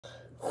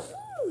Man.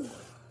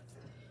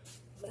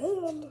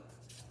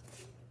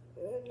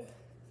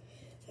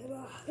 And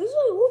this is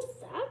my old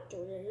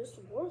factory I used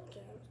to work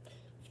at.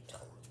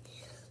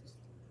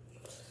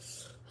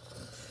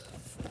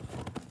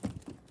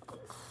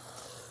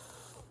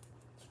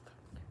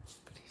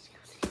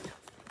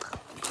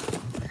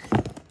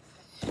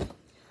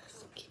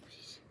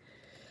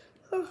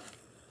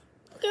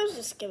 Okay, I was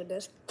just skipping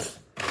this.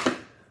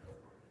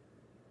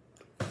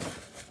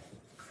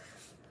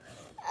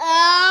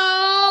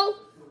 Ow!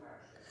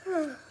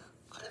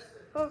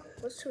 Oh,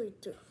 what should we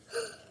do?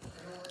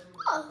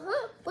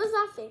 Oh, what's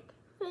that thing?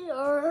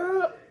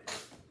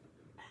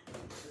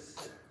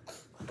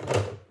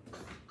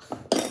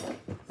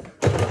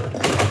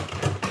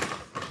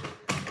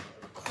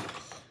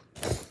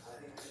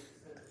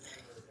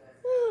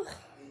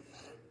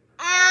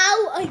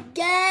 Ow!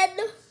 Again!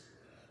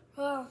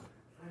 Oh.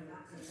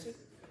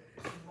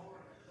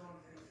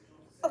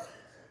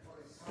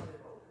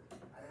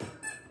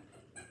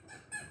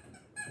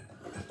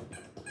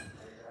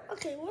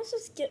 Okay, let's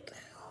just get.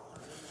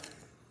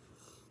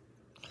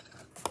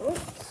 Oh.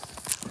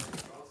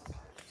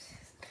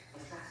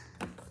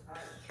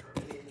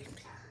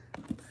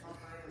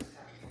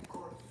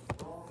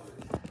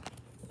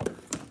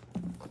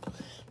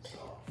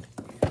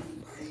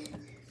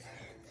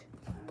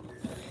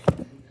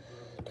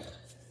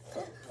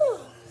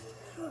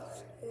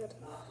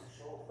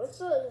 What's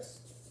this?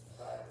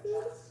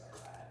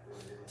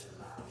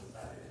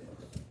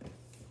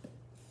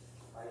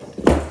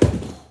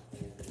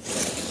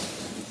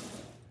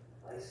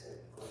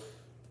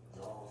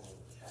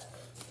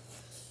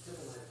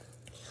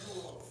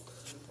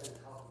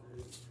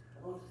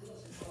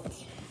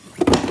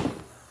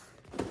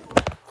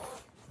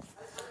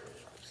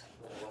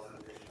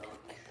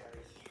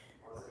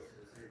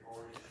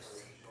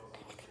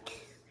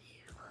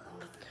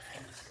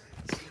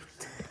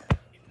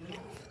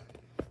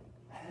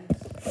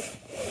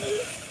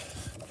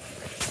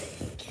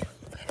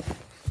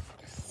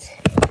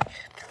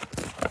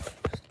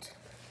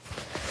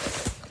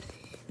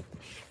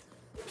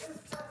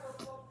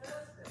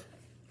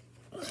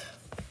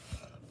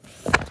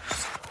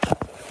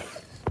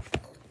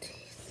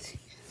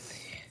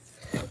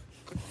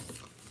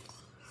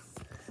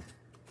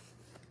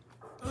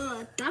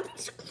 That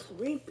is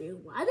creepy.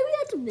 Why do we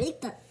have to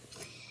make that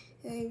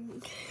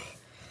thing?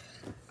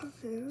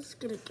 Okay, let's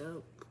gonna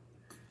go.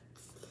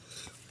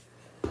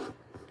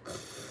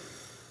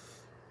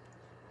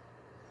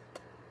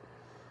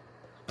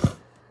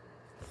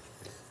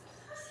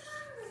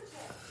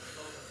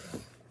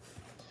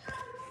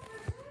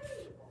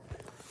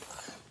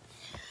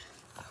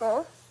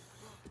 Huh?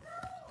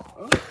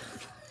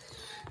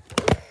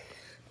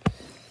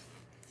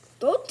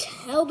 Don't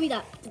tell me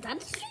that.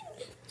 That's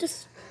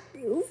just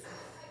you.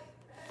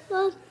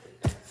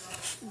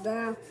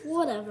 Nah,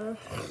 whatever.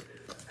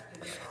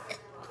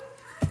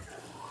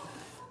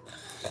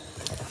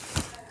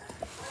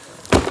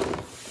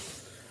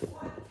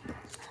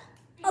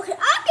 Okay,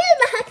 I'm getting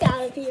the heck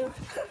out of here.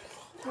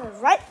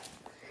 Alright.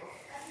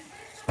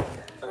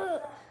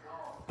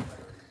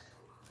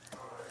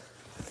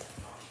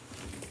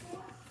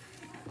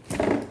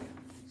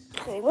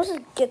 Okay, let's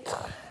just get.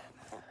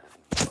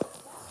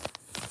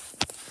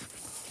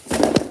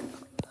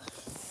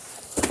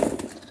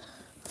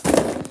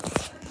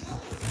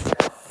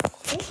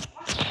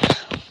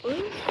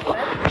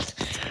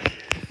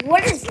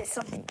 What is this?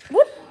 Something?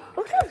 What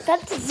kind of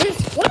fence is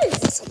this? What is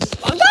this?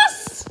 Among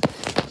Us?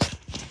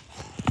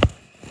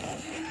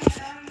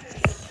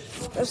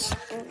 That's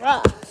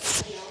rough.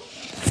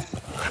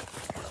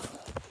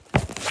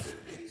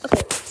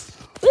 Okay,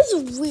 this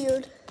is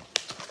weird.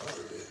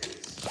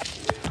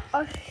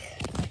 Where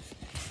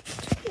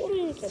are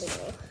you gonna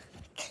go?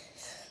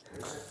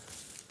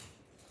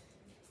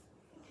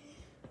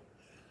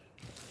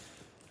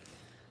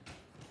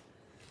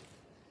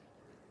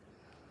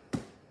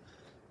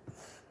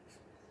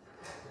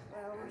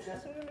 I'm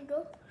just gonna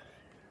go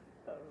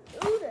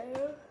over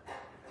there.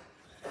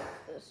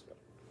 This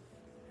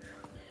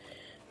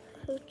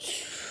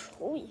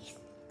way.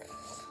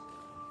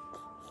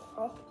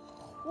 Oh,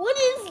 what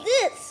is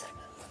this?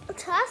 A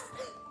task?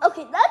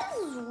 Okay, that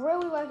is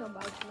really like a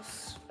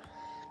mouse.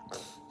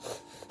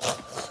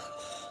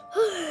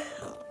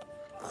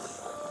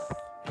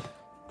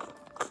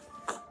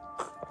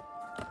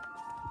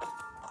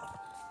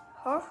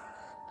 Huh?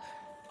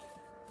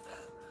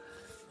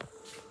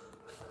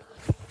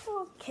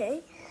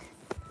 Okay.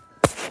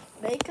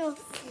 Make a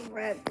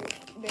friend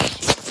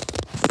mission.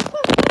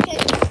 Okay.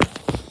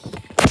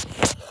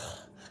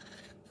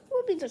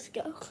 Let me just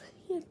go.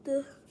 Hit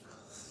the.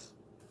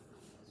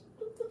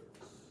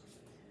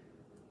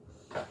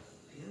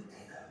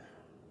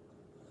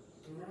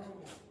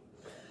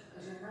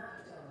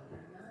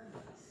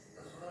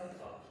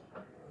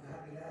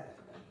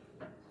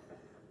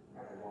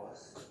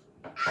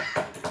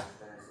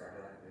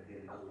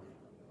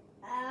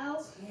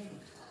 Ow.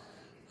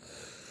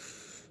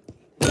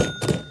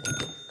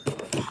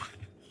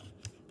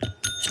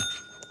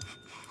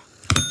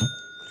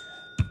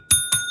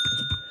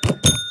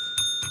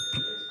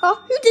 Oh,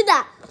 you did did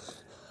that?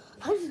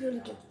 I'm just gonna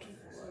get to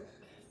work.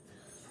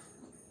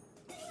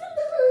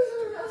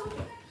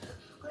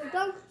 I'm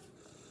done.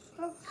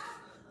 Okay.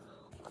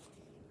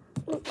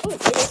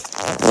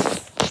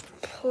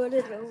 Put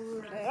it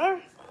over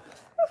there.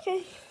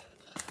 Okay.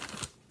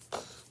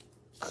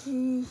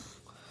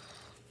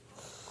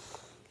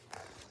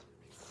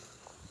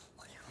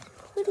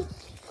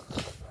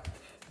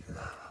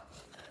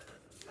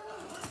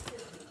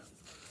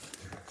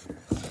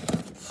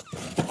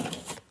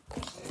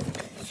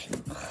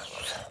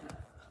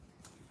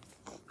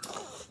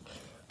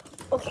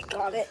 Okay,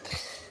 got it.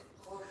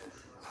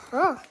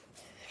 Huh.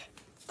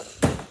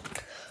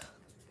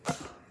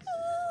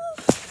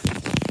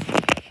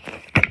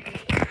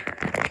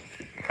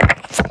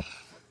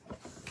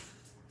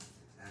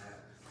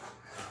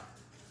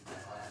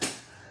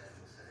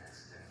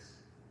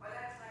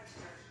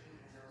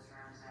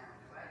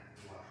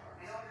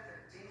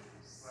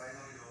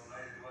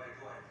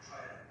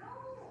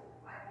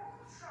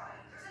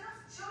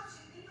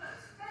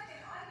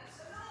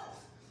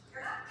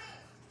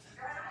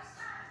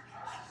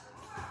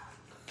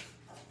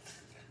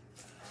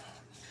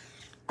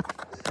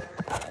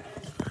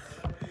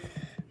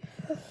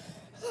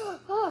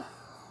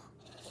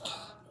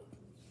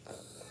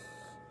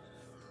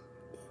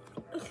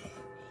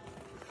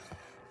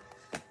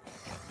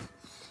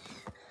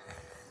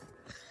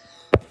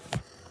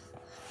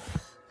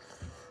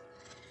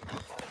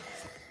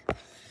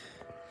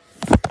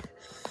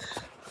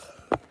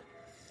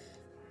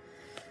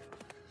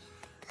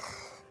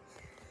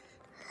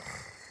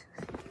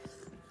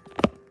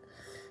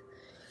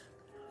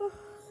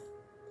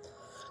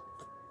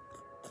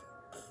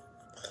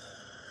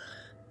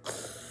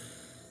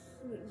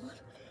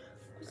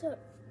 What's that?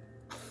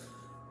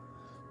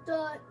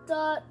 Dot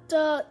dot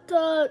dot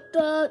dot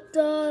dot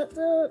dot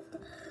dot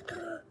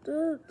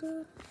dot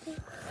dot.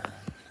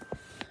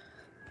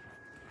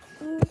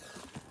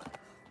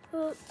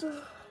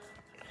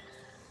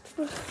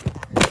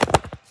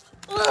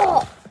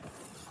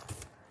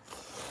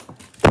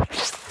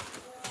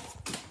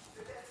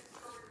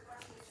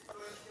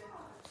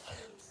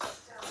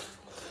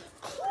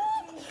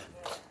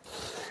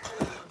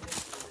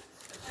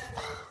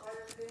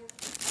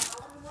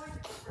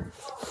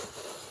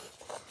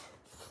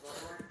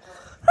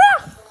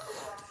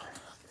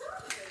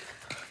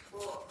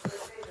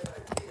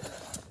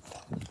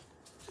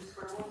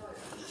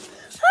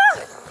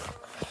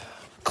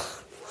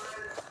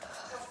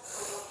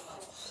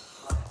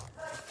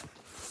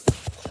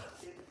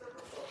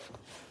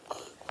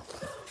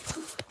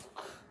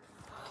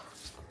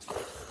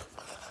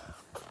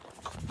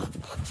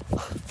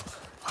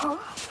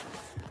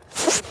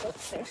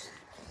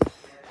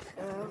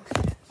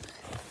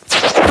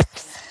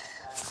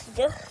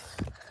 Yeah.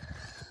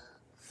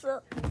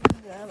 So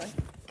now I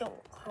go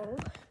home.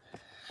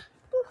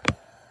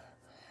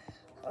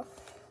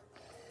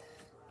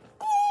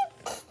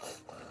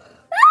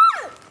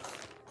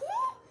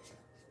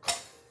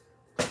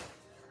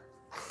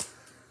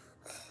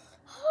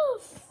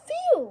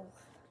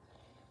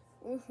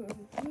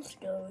 Let's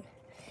go.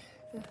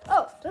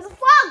 Oh, there's a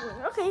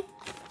flower. Okay.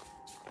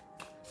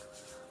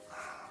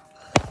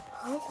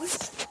 Oh,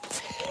 what's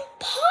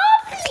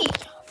Poppy?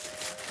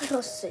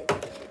 Let's see.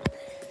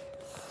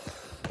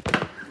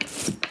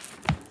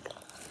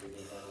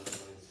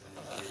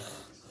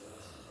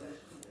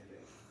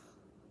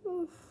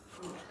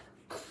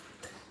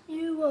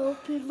 You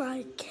opened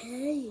my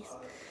case.